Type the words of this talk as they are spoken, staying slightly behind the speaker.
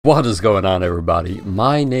What is going on, everybody?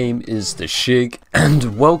 My name is the Shig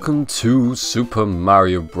and welcome to Super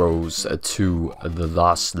Mario Bros. 2 The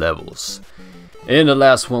Lost Levels. In the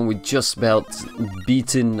last one we just about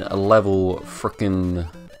beaten level frickin'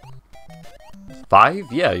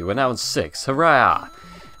 5? Yeah, we're now in 6. Hurrah!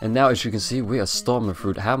 And now as you can see we are storming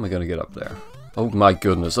through. How am I gonna get up there? Oh my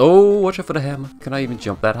goodness. Oh, watch out for the hammer. Can I even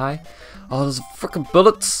jump that high? Oh, there's frickin'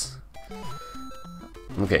 bullets!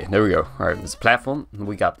 Okay, there we go. Alright, this platform.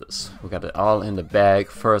 We got this. We got it all in the bag.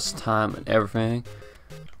 First time and everything.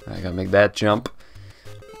 I gotta make that jump.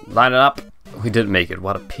 Line it up. We didn't make it.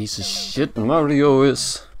 What a piece of shit Mario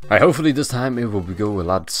is. Alright, hopefully this time it will go a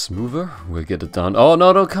lot smoother. We'll get it done. Oh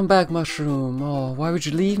no, don't come back, Mushroom. Oh, why would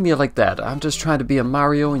you leave me like that? I'm just trying to be a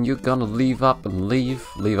Mario and you're gonna leave up and leave.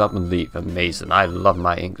 Leave up and leave. Amazing. I love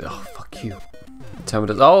my English. Oh, fuck you. Tell me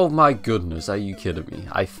this. Oh my goodness, are you kidding me?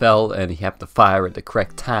 I fell and he happened to fire at the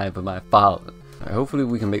correct time for my falling. Alright, hopefully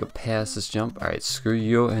we can make it past this jump. Alright, screw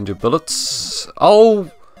you and your bullets.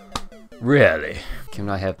 Oh! Really? Can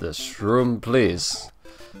I have this shroom, please?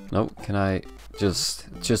 No, can I just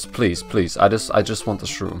please. I just want the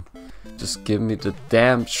shroom. Just give me the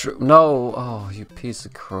damn shroom. No! Oh, you piece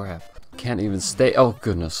of crap. Can't even stay. Oh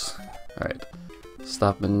goodness. Alright.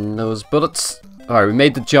 Stopping those bullets. Alright, we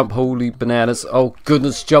made the jump, holy bananas. Oh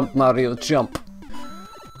goodness, jump Mario, jump.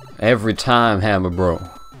 Every time, Hammer Bro.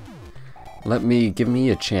 Give me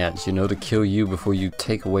a chance, you know, to kill you before you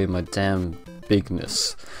take away my damn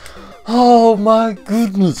bigness. Oh my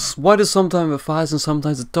goodness. Why does sometimes it fires and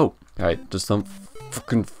sometimes it don't? Alright, just don't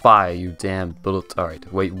fucking fire, you damn bullet.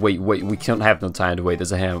 Alright, wait, we can't have no time to wait.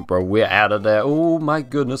 There's a Hammer Bro, we're out of there. Oh my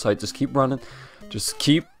goodness, alright, just keep running. Just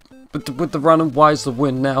keep with the running. Why is the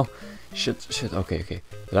wind now? Shit, okay.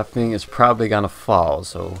 That thing is probably gonna fall,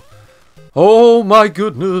 so... Oh my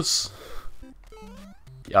goodness!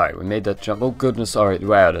 Alright, we made that jump. Oh goodness, alright,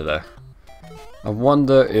 we're out of there. I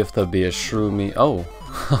wonder if there'll be a shroomy... Oh!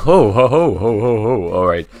 Ho!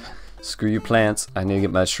 Alright. Screw you plants, I need to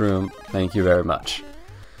get my shroom. Thank you very much.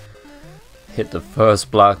 Hit the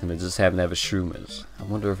first block and it just happened to have a shroom in it. I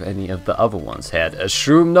wonder if any of the other ones had a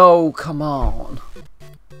shroom. No, come on!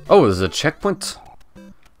 Oh, there's a checkpoint?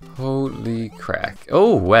 Holy crack.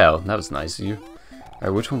 Oh, wow, that was nice of you.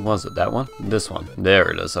 Alright, which one was it? That one? This one.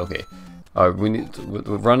 There it is, okay. Alright,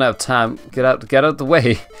 we've run out of time. Get out the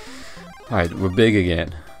way. Alright, we're big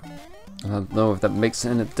again. I don't know if that makes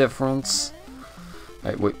any difference.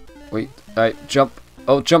 Alright, wait. Alright, jump.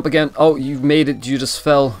 Oh, jump again. Oh, you made it. You just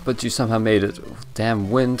fell, but you somehow made it. Oh,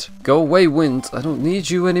 damn wind. Go away, wind. I don't need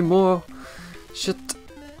you anymore. Shit.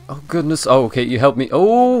 Oh, goodness. Oh, okay, you helped me.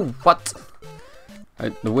 Oh, what?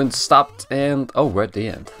 Alright, the wind stopped and... Oh, we're at the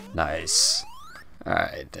end. Nice.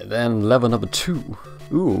 Alright, then level number 2.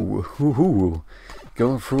 Ooh.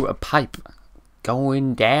 Going through a pipe.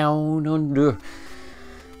 Going down under...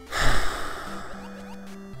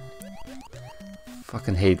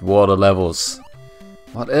 Fucking hate water levels.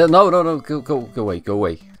 What? No. Go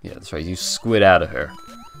away. Yeah, that's right. You squid out of her.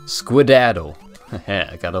 Squidaddle.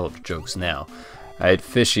 I got all the jokes now. Alright,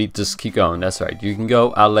 fishy, just keep going. That's right. You can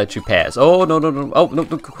go. I'll let you pass. Oh, no. Oh, no,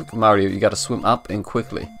 quick, Mario. You gotta swim up and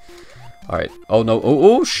quickly. Alright. Oh, no.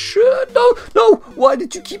 Oh, shit. No. Why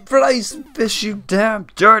did you keep releasing fish, you damn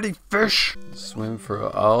dirty fish? Swim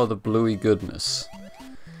for all the bluey goodness.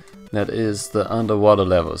 That is the underwater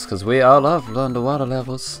levels. Because we all love underwater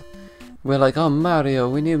levels. We're like, oh, Mario,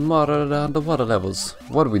 we need more underwater levels.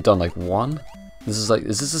 What have we done? Like 1? Is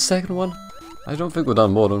this the second one? I don't think we've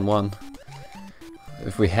done more than 1.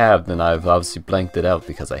 If we have, then I've obviously blanked it out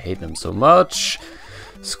because I hate them so much.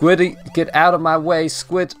 Squiddy, get out of my way.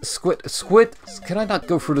 Squid. Can I not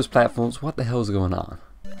go through those platforms? What the hell is going on?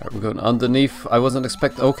 Alright, we're going underneath. I wasn't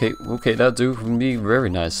expecting... Okay, that'll do for me very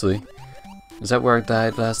nicely. Is that where I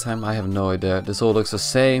died last time? I have no idea. This all looks the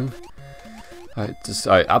same. Alright,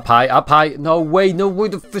 up high. No way,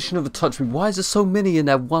 the fish never touched me. Why is there so many in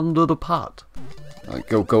that one little pot? Alright,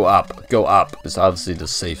 go up. It's obviously the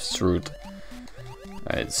safest route.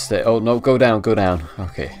 Alright, stay. Oh no, go down.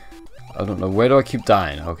 Okay. I don't know. Where do I keep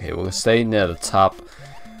dying? Okay, we'll stay near the top.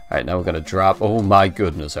 Alright, now we're gonna drop. Oh my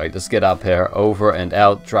goodness. Alright, let's get up here. Over and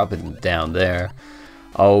out. Drop it down there.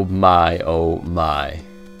 Oh my.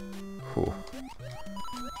 Whew.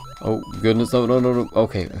 Oh goodness. No.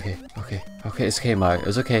 Okay. It's okay, Mario.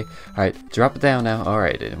 It's okay. Alright, drop it down now.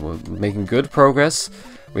 Alright, we're making good progress.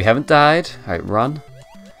 We haven't died. Alright, run.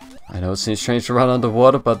 I know it seems strange to run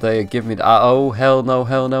underwater, but they give me the... oh, hell no.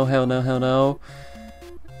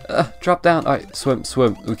 Drop down. Alright,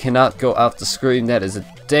 swim. We cannot go off the screen. That is a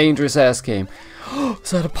dangerous ass game.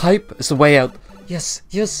 Is that a pipe? It's the way out. Yes,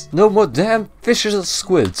 yes, no more damn fishes or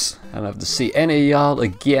squids. I don't have to see any of y'all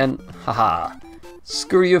again. Haha.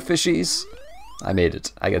 Screw you, fishies. I made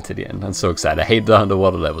it. I got to the end. I'm so excited. I hate the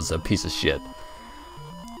underwater levels. A piece of shit.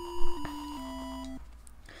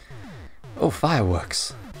 Oh,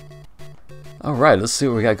 fireworks. Alright, let's see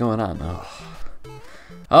what we got going on.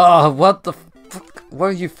 Oh, what the fuck?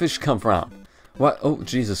 Where do you fish come from? What? Oh,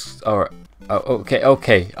 Jesus. Alright. Oh,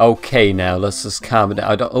 okay, now let's just calm it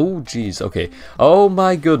down. Oh, jeez, okay. Oh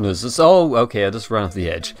my goodness, okay, I just ran off the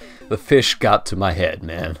edge. The fish got to my head,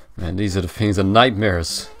 man. Man, these are the things of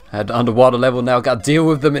nightmares. I had the underwater level, now got to deal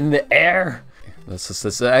with them in the air.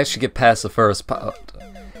 Let's actually get past the first part.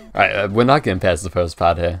 Alright, we're not getting past the first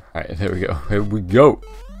part here. Alright, here we go. Here we go.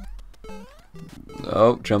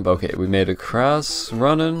 Oh, jump. Okay, we made a cross.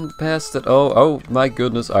 Running past it. Oh my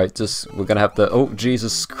goodness. Alright, we're gonna have to. Oh,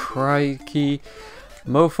 Jesus crikey.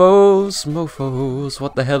 Mofos.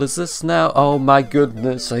 What the hell is this now? Oh my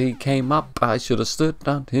goodness. He came up. I should have stood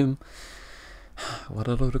on him. What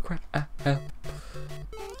a load of crap. Right,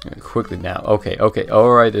 quickly now. Okay.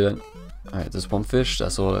 Alright then. Alright, there's one fish.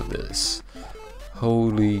 That's all it is.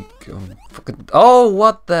 Holy. Oh,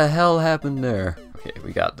 what the hell happened there? Okay,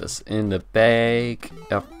 we got this in the bag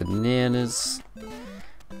of bananas.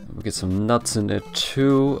 We get some nuts in there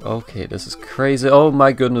too. Okay, this is crazy. Oh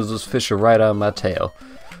my goodness, those fish are right on my tail.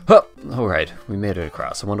 Huh. Alright, we made it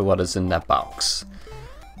across. I wonder what is in that box.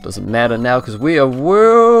 Doesn't matter now because we are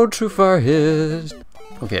world too far ahead.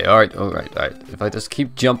 Okay, alright. If I just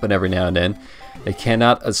keep jumping every now and then, they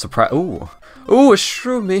cannot surprise. Ooh, it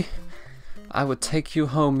shrew me. I would take you,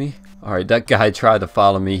 homie. Alright, that guy tried to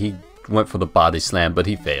follow me. He went for the body slam, but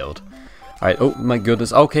he failed. Alright, oh my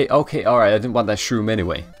goodness. Okay, alright, I didn't want that shroom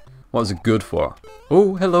anyway. What was it good for?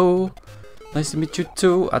 Oh, hello. Nice to meet you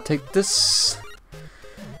too. I'll take this.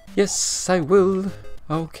 Yes, I will.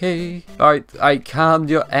 Okay. Alright, I calmed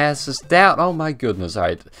your asses down. Oh my goodness.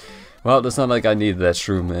 Alright. Well, it's not like I needed that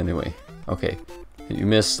shroom anyway. Okay. You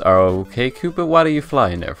missed. Okay, Cooper, what are you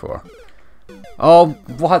flying there for? Oh,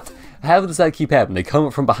 what? How does that keep happening? They come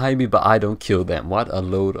from behind me, but I don't kill them. What a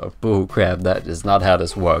load of bullcrap. That is not how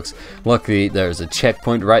this works. Luckily, there's a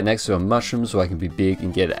checkpoint right next to a mushroom, so I can be big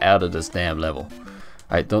and get out of this damn level.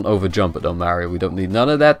 Alright, don't overjump it though, Mario. We don't need none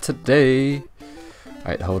of that today.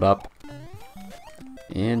 Alright, hold up.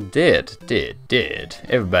 And dead.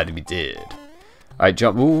 Everybody be dead. Alright,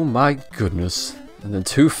 jump. Oh my goodness. And then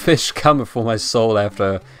two fish coming for my soul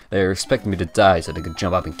after they're expecting me to die so they can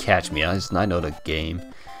jump up and catch me. I know the game.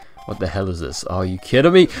 What the hell is this? Oh, are you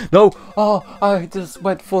kidding me? No! Oh, I just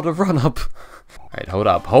went for the run up. Alright,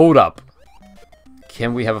 hold up.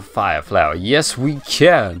 Can we have a fire flower? Yes, we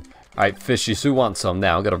can. Alright, fishies, who wants some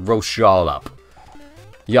now? I'm gonna roast y'all up.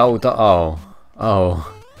 Yo,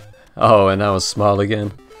 and I was small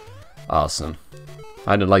again. Awesome.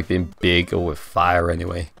 I didn't like being big or with fire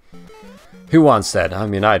anyway. Who wants that? I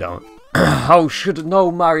mean, I don't. Oh,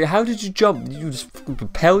 no, Mario. How did you jump? Did you just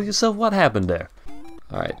propel yourself? What happened there?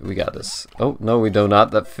 Alright, we got this. Oh, no, we do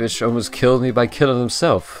not. That fish almost killed me by killing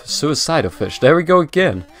himself. Suicidal fish. There we go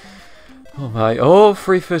again. Oh my. Oh,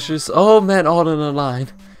 3 fishes. Oh, man, all in a line.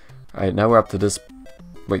 Alright, now we're up to this.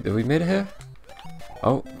 Wait, did we made it here?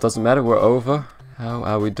 Oh, doesn't matter. We're over. How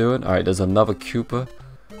are we doing? Alright, there's another Cooper.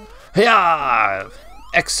 Hiya!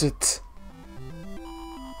 Exit.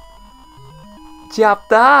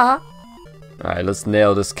 Chapter. Alright, let's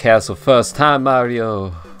nail this castle first time,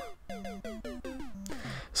 Mario.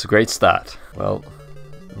 It's a great start. Well,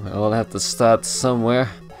 we'll have to start somewhere.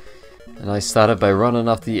 And I started by running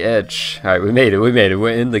off the edge. Alright, we made it.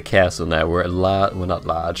 We're in the castle now. We're not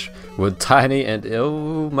large. We're tiny and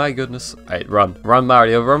oh my goodness. Alright, run,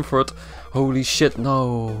 Mario, run for it. Holy shit,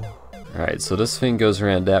 no. Alright, so this thing goes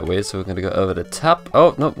around that way, so we're gonna go over the top.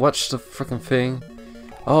 Oh no, watch the freaking thing.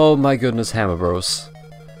 Oh my goodness, hammer bros.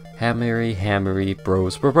 Hammery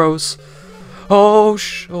bros. Oh,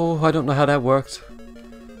 I don't know how that worked.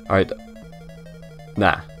 Alright.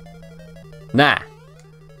 Nah,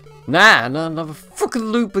 another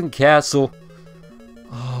freaking looping castle.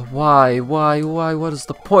 Oh, why? What is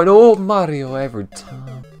the point? Oh, Mario, every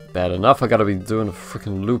time. Bad enough, I gotta be doing a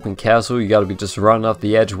freaking looping castle. You gotta be just running off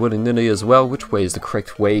the edge willy-nilly as well. Which way is the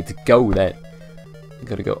correct way to go then? You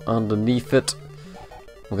gotta go underneath it.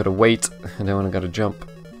 We're gonna wait, and then we're gonna jump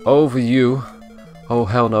over you. Oh,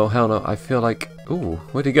 hell no. I feel like... Ooh,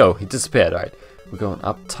 where'd he go? He disappeared. Alright, we're going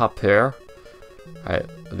up top here. Alright,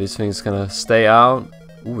 are these things gonna stay out?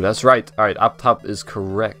 Ooh, that's right. Alright, up top is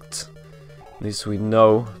correct. At least we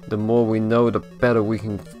know. The more we know, the better we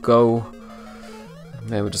can go.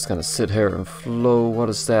 Man, we're just gonna sit here and flow. What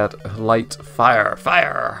is that? Light.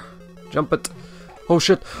 Fire. Jump it. Oh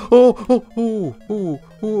shit! Oh,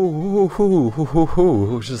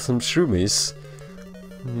 just some shroomies.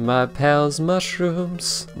 My pals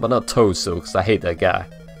mushrooms. But not toast though, because I hate that guy.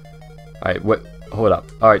 Alright, wait, hold up.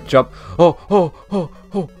 Alright, jump. Alright,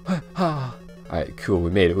 cool,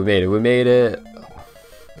 we made it. We made it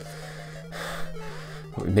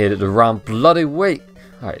the wrong bloody way.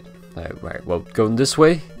 Alright, well, going this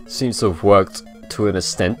way seems to have worked to an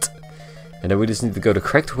extent. And then we just need to go the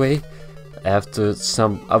correct way after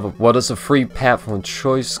some other, what is a free path from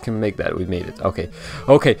choice can make that. We made it. Okay.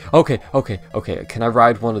 Can I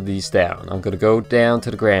ride one of these down? I'm gonna go down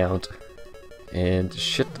to the ground. And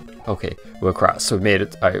shit. Okay, we're across. So we made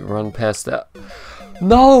it. Alright, run past that.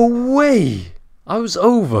 No way! I was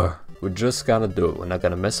over. We're just gonna do it. We're not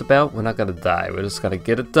gonna mess about. We're not gonna die. We're just gonna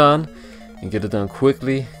get it done. And get it done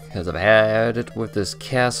quickly. Because I've had it with this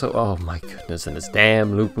castle. Oh my goodness. And its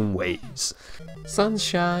damn looping ways.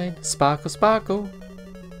 Sunshine. Sparkle, sparkle.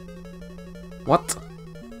 What?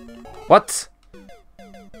 What?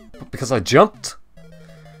 Because I jumped?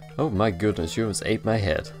 Oh my goodness. You almost ate my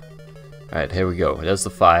head. Alright, here we go. There's the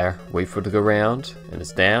fire. Wait for it to go round. And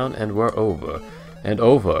it's down. And we're over. And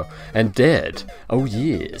over. And dead. Oh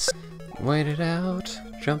yes. Wait it out.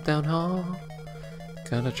 Jump down hall.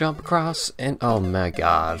 Gonna jump across. And oh my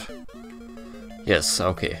god. Yes,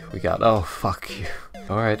 okay. We got. Oh, fuck you.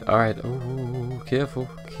 Alright. Oh, careful.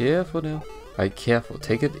 Careful now. Alright, careful.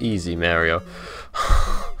 Take it easy, Mario.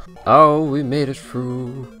 Oh, we made it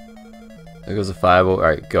through. There goes a fireball.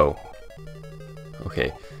 Alright, go.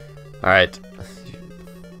 Okay. Alright.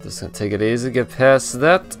 Just gonna take it easy, get past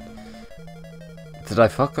that. Did I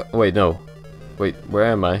fuck up? Wait, no. Wait, where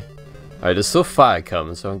am I? Alright, there's still fire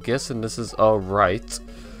coming, so I'm guessing this is alright.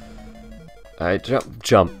 Alright,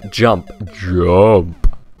 jump.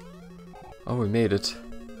 Oh, we made it.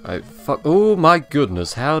 Alright, fuck. Oh my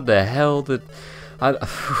goodness, how the hell did I...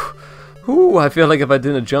 Ooh, I feel like if I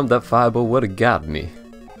didn't jump, that fireball would have got me.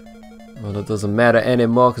 Well, it doesn't matter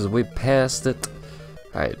anymore, because we passed it.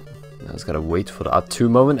 Alright, now I just gotta wait for the up 2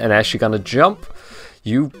 moment, and actually gonna jump.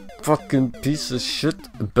 You fucking piece of shit,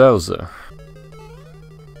 Bowser.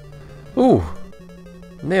 Ooh,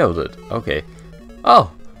 nailed it. Okay.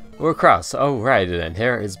 Oh, we're across. Oh, right then.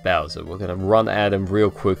 Here is Bowser. We're gonna run at him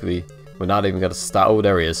real quickly. We're not even gonna stop. Oh,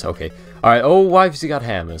 there he is. Okay. Alright. Oh, wives, you got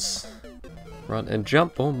hammers. Run and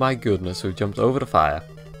jump. Oh my goodness. We jumped over the fire.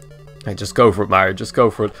 Hey, just go for it, Mario. Just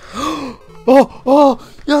go for it. Oh,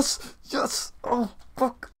 yes. Oh,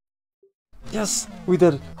 fuck. Yes, we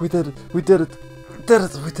did it. We did it.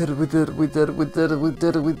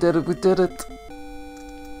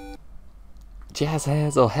 Jazz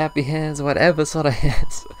hands or happy hands, whatever sort of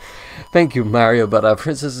hands. Thank you, Mario, but our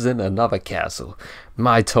princess is in another castle.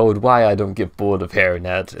 My Toad, why I don't get bored of hearing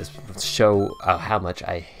that is show how much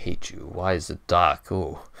I hate you. Why is it dark?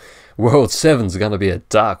 Oh, World 7's gonna be a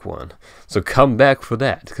dark one. So come back for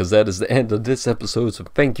that, because that is the end of this episode. So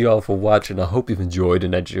thank you all for watching. I hope you've enjoyed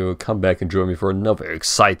and that you'll come back and join me for another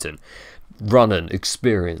exciting running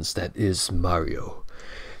experience that is Mario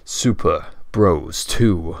Super Bros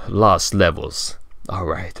 2 Lost Levels.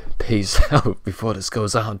 Alright, peace out before this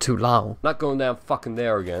goes on too long. Not going down fucking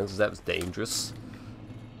there again, because that was dangerous.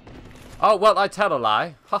 Oh, well, I tell a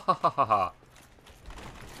lie. Ha ha ha ha ha.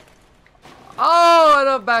 Oh, and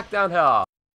I'm back down here.